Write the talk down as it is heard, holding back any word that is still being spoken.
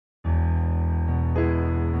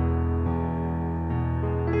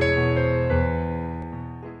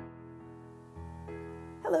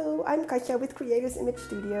I'm Katja with Creators Image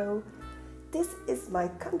Studio. This is my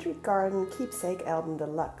Country Garden Keepsake album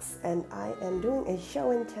Deluxe, and I am doing a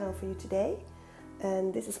show and tell for you today.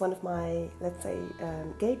 And this is one of my, let's say,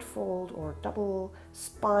 gatefold or double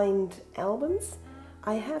spined albums.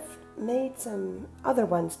 I have made some other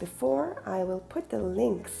ones before. I will put the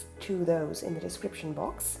links to those in the description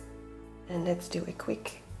box. And let's do a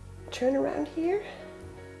quick turnaround here.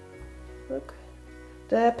 Look.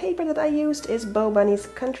 The paper that I used is Bo Bunny's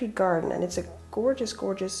Country Garden, and it's a gorgeous,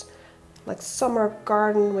 gorgeous, like summer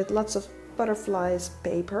garden with lots of butterflies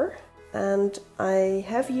paper. And I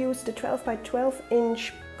have used the 12 by 12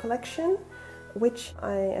 inch collection, which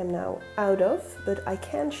I am now out of, but I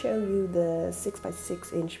can show you the 6 by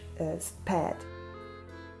 6 inch pad,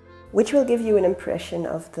 which will give you an impression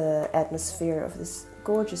of the atmosphere of this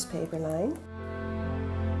gorgeous paper line.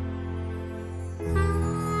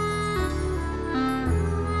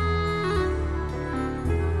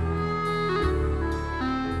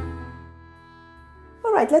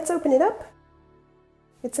 Alright, let's open it up.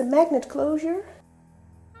 It's a magnet closure,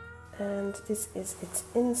 and this is its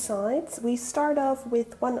insides. We start off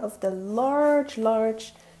with one of the large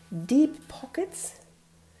deep pockets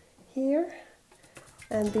here,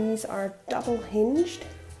 and these are double hinged.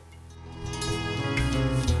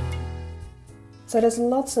 So there's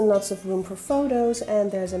lots and lots of room for photos,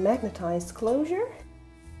 and there's a magnetized closure.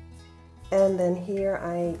 And then here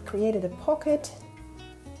I created a pocket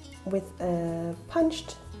with a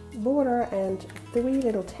punched border and 3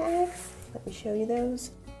 little tags. Let me show you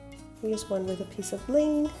those. Here's one with a piece of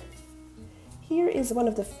bling. Here is one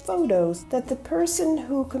of the photos that the person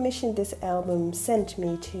who commissioned this album sent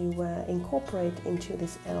me to incorporate into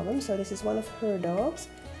this album. So this is one of her dogs.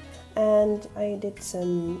 And I did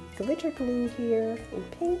some glitter glue here in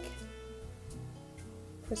pink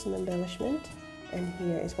for some embellishment. And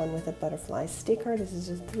here is one with a butterfly sticker. This is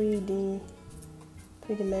a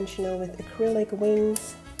 3-dimensional with acrylic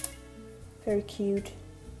wings. Very cute.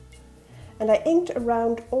 And I inked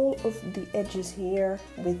around all of the edges here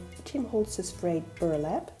with Tim Holtz's frayed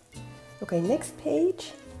burlap. Okay, next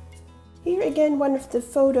page. Here again one of the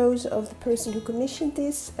photos of the person who commissioned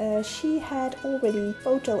this. She had already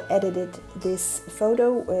photo edited this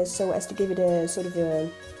photo so as to give it a sort of a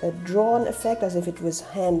drawn effect, as if it was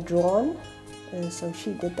hand drawn. So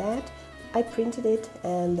she did that. I printed it,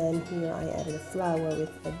 and then here I added a flower with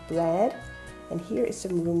a brad, and here is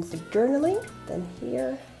some room for journaling. Then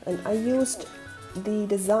here, and I used the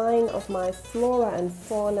design of my Flora and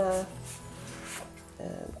Fauna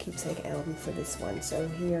keepsake album for this one. So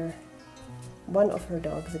here, one of her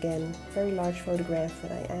dogs again, very large photograph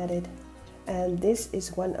that I added. And this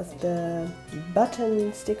is one of the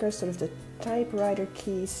button stickers, sort of the typewriter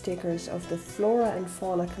key stickers of the Flora and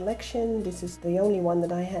Fauna collection. This is the only one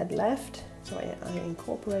that I had left, so I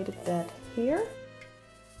incorporated that here.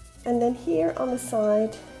 And then here on the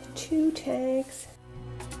side, 2 tags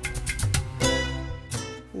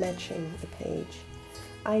matching the page.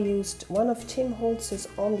 I used one of Tim Holtz's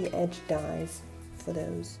on the edge dies for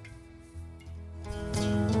those.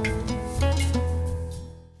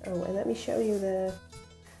 Oh, and let me show you the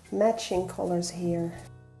matching colors here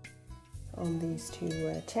on these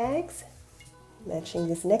 2 tags, matching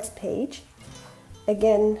this next page.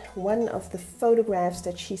 Again, one of the photographs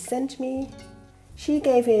that she sent me, she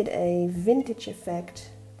gave it a vintage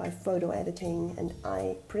effect by photo editing, and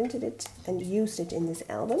I printed it and used it in this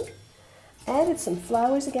album. Added some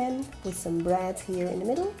flowers again with some brads here in the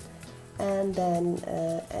middle, and then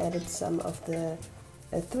added some of the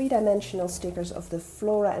 3-dimensional stickers of the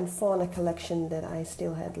Flora and Fauna collection that I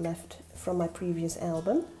still had left from my previous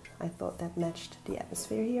album. I thought that matched the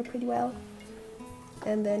atmosphere here pretty well.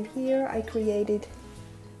 And then here I created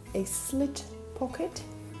a slit pocket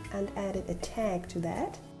and added a tag to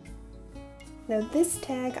that. Now this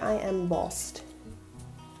tag I embossed,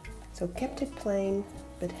 so kept it plain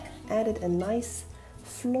but added a nice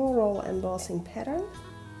floral embossing pattern,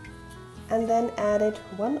 and then added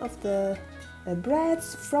one of the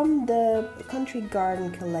brads from the Country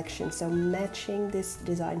Garden collection, so matching this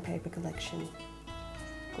design paper collection.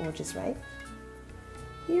 Gorgeous, right?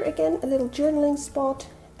 Here again a little journaling spot,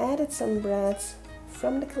 added some brads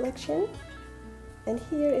from the collection, and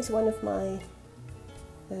here is one of my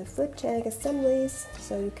flip tag assemblies,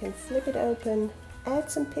 so you can flip it open, add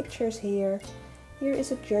some pictures here. Here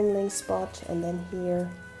is a journaling spot, and then here,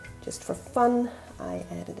 just for fun, I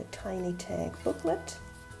added a tiny tag booklet.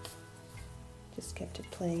 Just kept it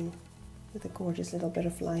plain with a gorgeous little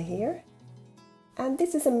butterfly here. And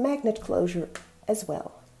this is a magnet closure as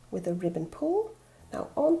well, with a ribbon pull. Now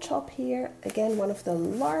on top here, again one of the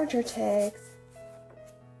larger tags,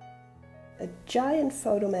 a giant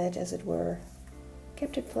photo mat, as it were.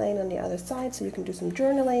 Kept it plain on the other side so you can do some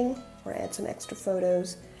journaling or add some extra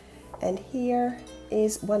photos. And here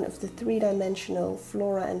is one of the three-dimensional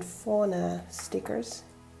flora and fauna stickers.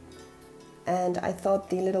 And I thought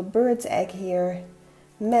the little bird's egg here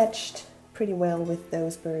matched pretty well with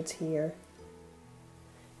those birds here.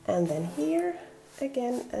 And then here,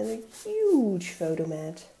 again, a huge photo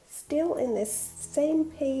mat. Still in this same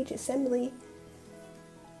page assembly.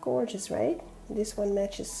 Gorgeous, right? This one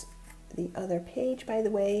matches the other page, by the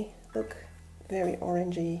way. Look, very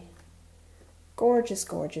orangey. Gorgeous,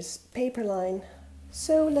 gorgeous paper line.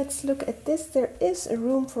 So let's look at this. There is a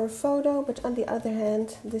room for a photo, but on the other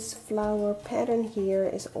hand, this flower pattern here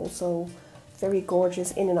is also very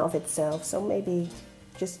gorgeous in and of itself. So maybe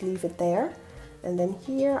just leave it there. And then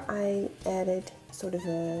here I added sort of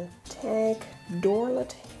a tag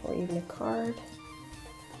doorlet or even a card.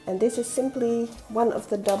 And this is simply one of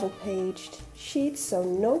the double-paged sheets, so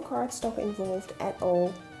no cardstock involved at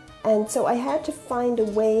all. And so I had to find a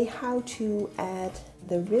way how to add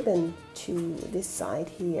the ribbon to this side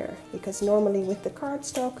here, because normally with the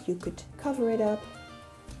cardstock you could cover it up,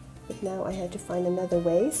 but now I had to find another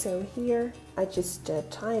way. So here I just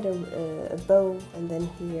tied a bow, and then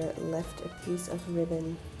here left a piece of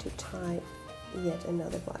ribbon to tie yet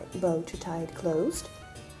another bow to tie it closed.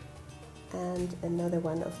 And another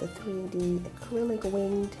one of the 3D acrylic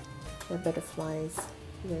winged butterflies,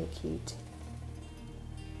 very cute.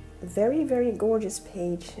 Very, very gorgeous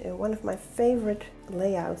page, one of my favorite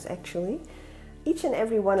layouts actually. Each and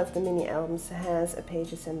every one of the mini albums has a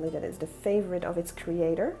page assembly that is the favorite of its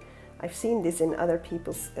creator. I've seen this in other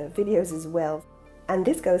people's videos as well, and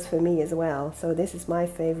this goes for me as well, so this is my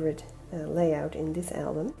favorite layout in this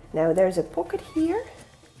album. Now there's a pocket here,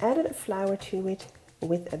 added a flower to it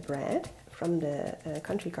with a brad from the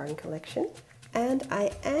Country Garden collection, and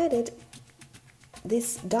I added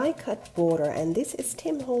this die cut border, and this is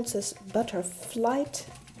Tim Holtz's Butterfly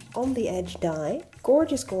on the edge die.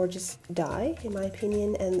 Gorgeous, gorgeous die in my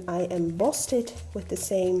opinion, and I embossed it with the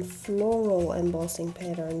same floral embossing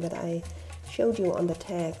pattern that I showed you on the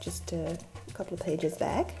tag just a couple of pages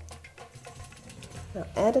back. Now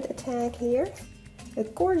added a tag here, a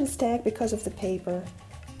gorgeous tag because of the paper,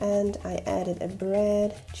 and I added a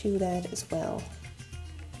brad to that as well,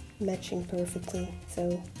 matching perfectly,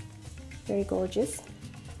 so very gorgeous.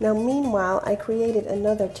 Now meanwhile I created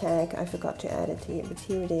another tag. I forgot to add it here, but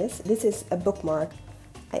here it is. This is a bookmark.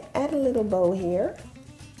 I add a little bow here,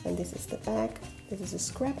 and this is the back. This is a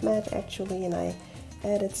scrap mat actually, and I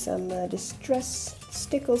added some distress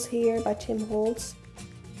stickles here by Tim Holtz.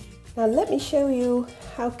 Now let me show you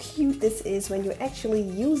how cute this is when you actually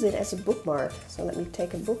use it as a bookmark. So let me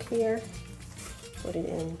take a book here, put it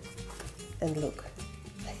in, and look.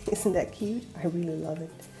 Isn't that cute? I really love it.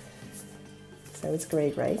 So it's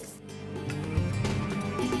great, right?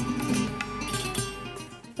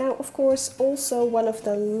 Now, of course, also one of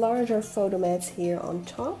the larger photo mats here on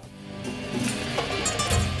top.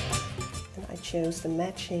 And I chose the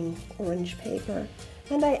matching orange paper.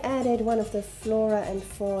 And I added one of the Flora and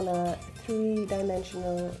Fauna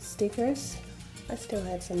 3-dimensional stickers. I still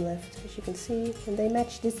had some left, as you can see, and they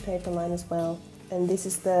match this paper line as well. And this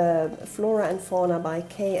is the Flora and Fauna by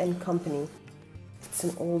K & Company. It's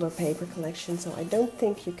an older paper collection, so I don't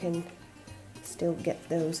think you can still get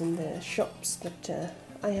those in the shops, but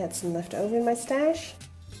I had some left over in my stash.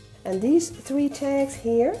 And these 3 tags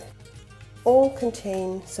here all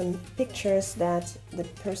contain some pictures that the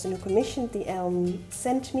person who commissioned the album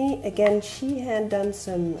sent me. Again, she had done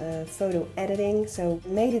some photo editing, so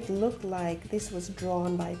made it look like this was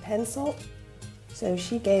drawn by pencil. So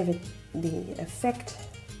she gave it the effect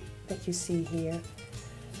that you see here.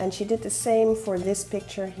 And she did the same for this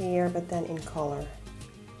picture here, but then in color.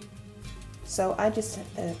 So I just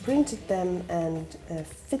printed them and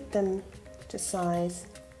fit them to size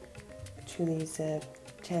to these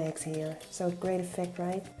tags here. So great effect,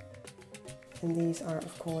 right? And these are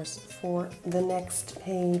of course for the next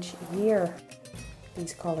page here,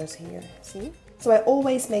 these colors here, see? So I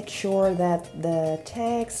always make sure that the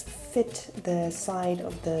tags fit the side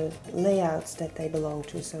of the layouts that they belong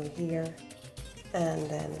to, so here and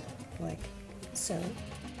then like so.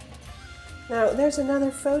 Now there's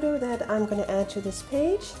another photo that I'm going to add to this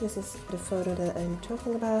page. This is the photo that I'm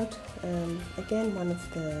talking about. Again, one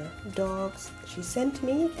of the dogs she sent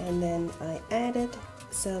me, and then I added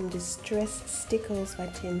some distress stickers by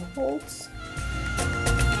Tim Holtz.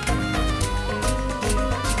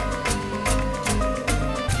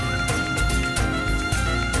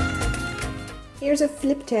 Here's a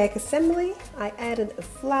flip tag assembly. I added a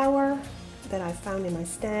flower that I found in my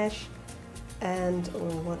stash, and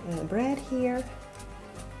bread here,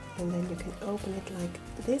 and then you can open it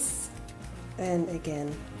like this, and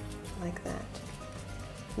again like that.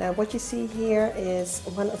 Now what you see here is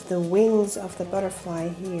one of the wings of the butterfly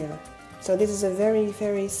here. So this is a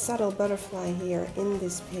very subtle butterfly here in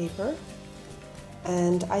this paper,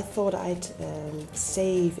 and I thought I'd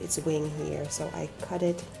save its wing here, so I cut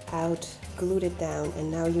it out, glued it down,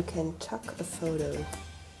 and now you can tuck a photo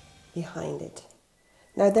behind it.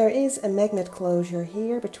 Now there is a magnet closure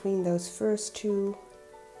here between those first two,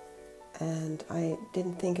 and I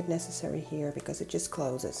didn't think it necessary here because it just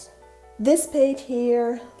closes. This page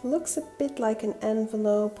here looks a bit like an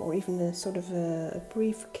envelope or even a sort of a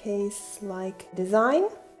briefcase-like design.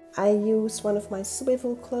 I used one of my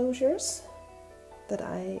swivel closures that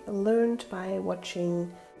I learned by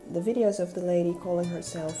watching the videos of the lady calling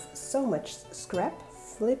herself So Much Scrap.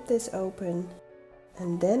 Flip this open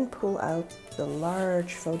and then pull out the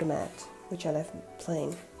large photomat, which I left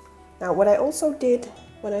plain. Now what I also did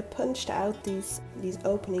when I punched out these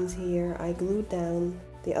openings here, I glued down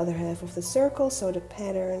the other half of the circle so the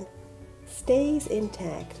pattern stays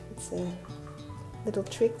intact. It's a little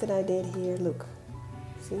trick that I did here, look.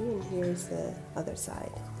 See, and here's the other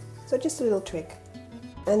side. So just a little trick.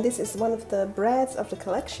 And this is one of the brads of the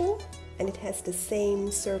collection, and it has the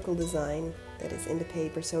same circle design that is in the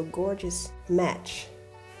paper, so gorgeous match.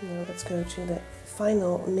 Now let's go to the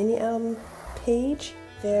final mini album page.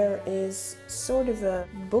 There is sort of a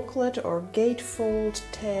booklet or gatefold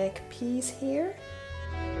tag piece here.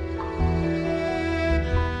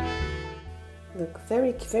 Look,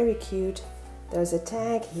 very cute. There's a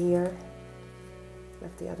tag here.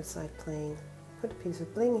 Left the other side plain. Put a piece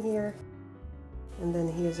of bling here. And then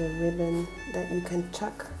here's a ribbon that you can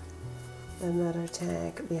tuck another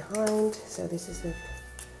tag behind. So this is a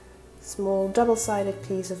small double-sided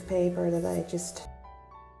piece of paper that I just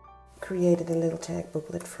created a little tag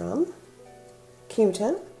booklet from. Cute,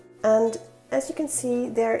 huh? And as you can see,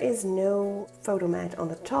 there is no photo mat on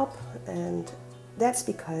the top, and that's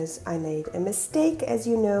because I made a mistake. As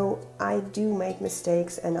you know, I do make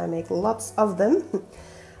mistakes, and I make lots of them.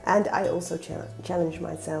 And I also challenge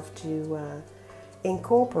myself to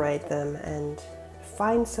incorporate them and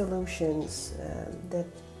find solutions that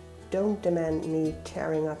don't demand me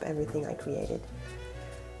tearing up everything I created.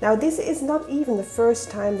 Now this is not even the first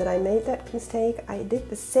time that I made that mistake. I did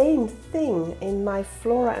the same thing in my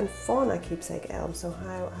Flora and Fauna keepsake album, so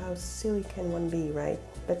how silly can one be, right?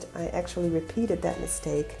 But I actually repeated that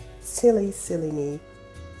mistake. Silly me.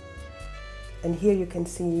 And here you can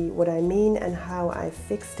see what I mean and how I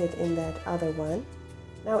fixed it in that other one.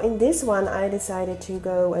 Now in this one I decided to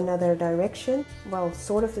go another direction, well,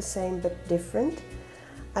 sort of the same but different.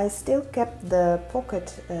 I still kept the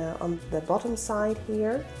pocket on the bottom side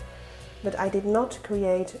here, but I did not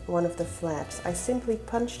create one of the flaps. I simply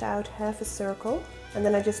punched out half a circle and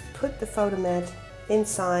then I just put the photo mat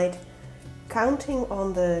inside, counting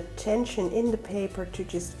on the tension in the paper to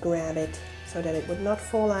just grab it so that it would not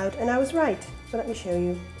fall out, and I was right. So let me show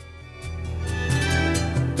you.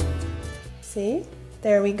 See?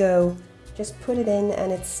 There we go. Just put it in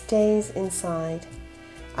and it stays inside.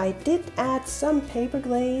 I did add some paper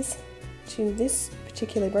glaze to this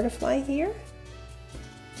particular butterfly here,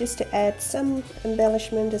 just to add some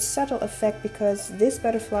embellishment, a subtle effect, because this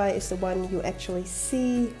butterfly is the one you actually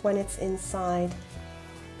see when it's inside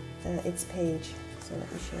its page. So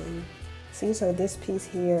let me show you. See, so this piece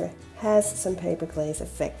here has some paper glaze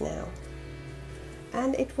effect now.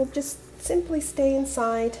 And it will just simply stay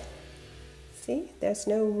inside. See, there's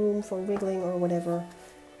no room for wiggling or whatever.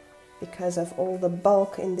 Because of all the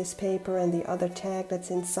bulk in this paper and the other tag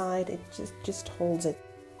that's inside, it just holds it.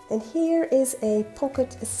 And here is a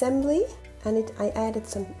pocket assembly, and I added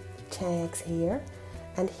some tags here.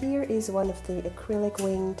 And here is one of the acrylic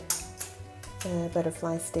winged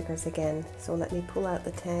butterfly stickers again. So let me pull out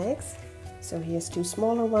the tags. So here's two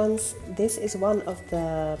smaller ones. This is one of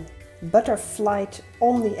the Butterfly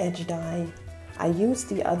on the edge die. I used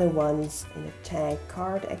the other ones in a tag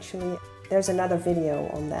card actually. There's another video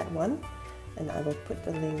on that one, and I will put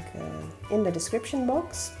the link in the description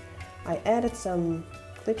box. I added some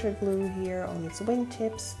glitter glue here on its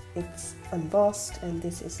wingtips. It's embossed, and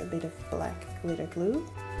this is a bit of black glitter glue.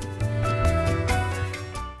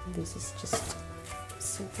 This is just a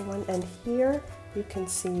simple one, and here you can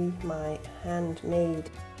see my handmade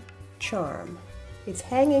charm. It's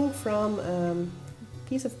hanging from a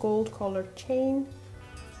piece of gold colored chain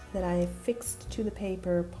that I fixed to the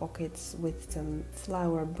paper pockets with some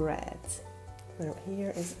flower brads. Now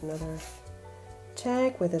here is another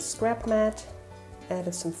tag with a scrap mat.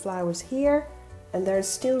 Added some flowers here, And there's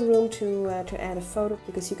still room to add a photo,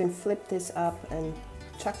 because you can flip this up and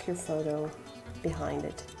tuck your photo behind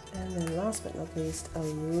it. And then last but not least, a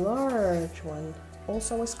large one,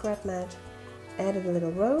 also a scrap mat. Added a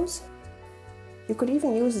little rose. You could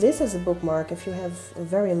even use this as a bookmark if you have a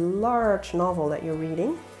very large novel that you're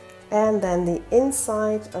reading. And then the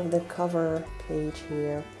inside of the cover page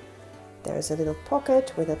here, there's a little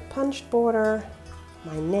pocket with a punched border,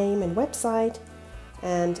 my name and website,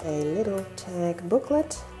 and a little tag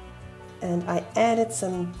booklet. And I added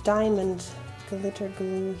some diamond glitter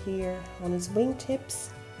glue here on its wingtips.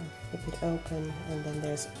 Flip it open, and then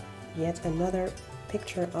there's yet another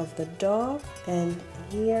picture of the dog. And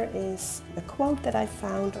here is a quote that I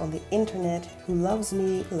found on the internet: "Who loves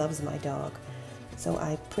me loves my dog." So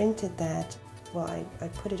I printed that. Well, I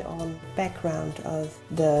put it on background of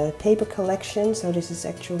the paper collection. So this is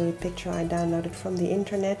actually a picture I downloaded from the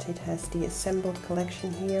internet. It has the assembled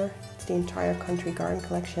collection here. It's the entire Country Garden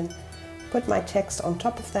collection. Put my text on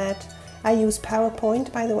top of that. I use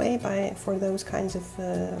PowerPoint, by the way, for those kinds of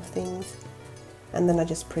things. And then I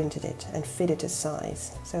just printed it and fit it to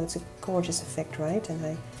size. So it's a gorgeous effect, right? And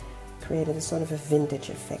I created a sort of a vintage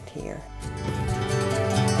effect here.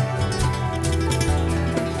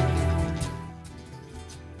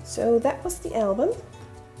 So that was the album.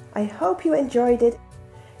 I hope you enjoyed it.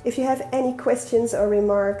 If you have any questions or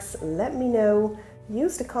remarks, let me know.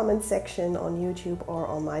 Use the comment section on YouTube or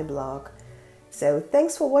on my blog. So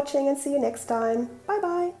thanks for watching, and see you next time. Bye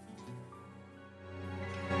bye.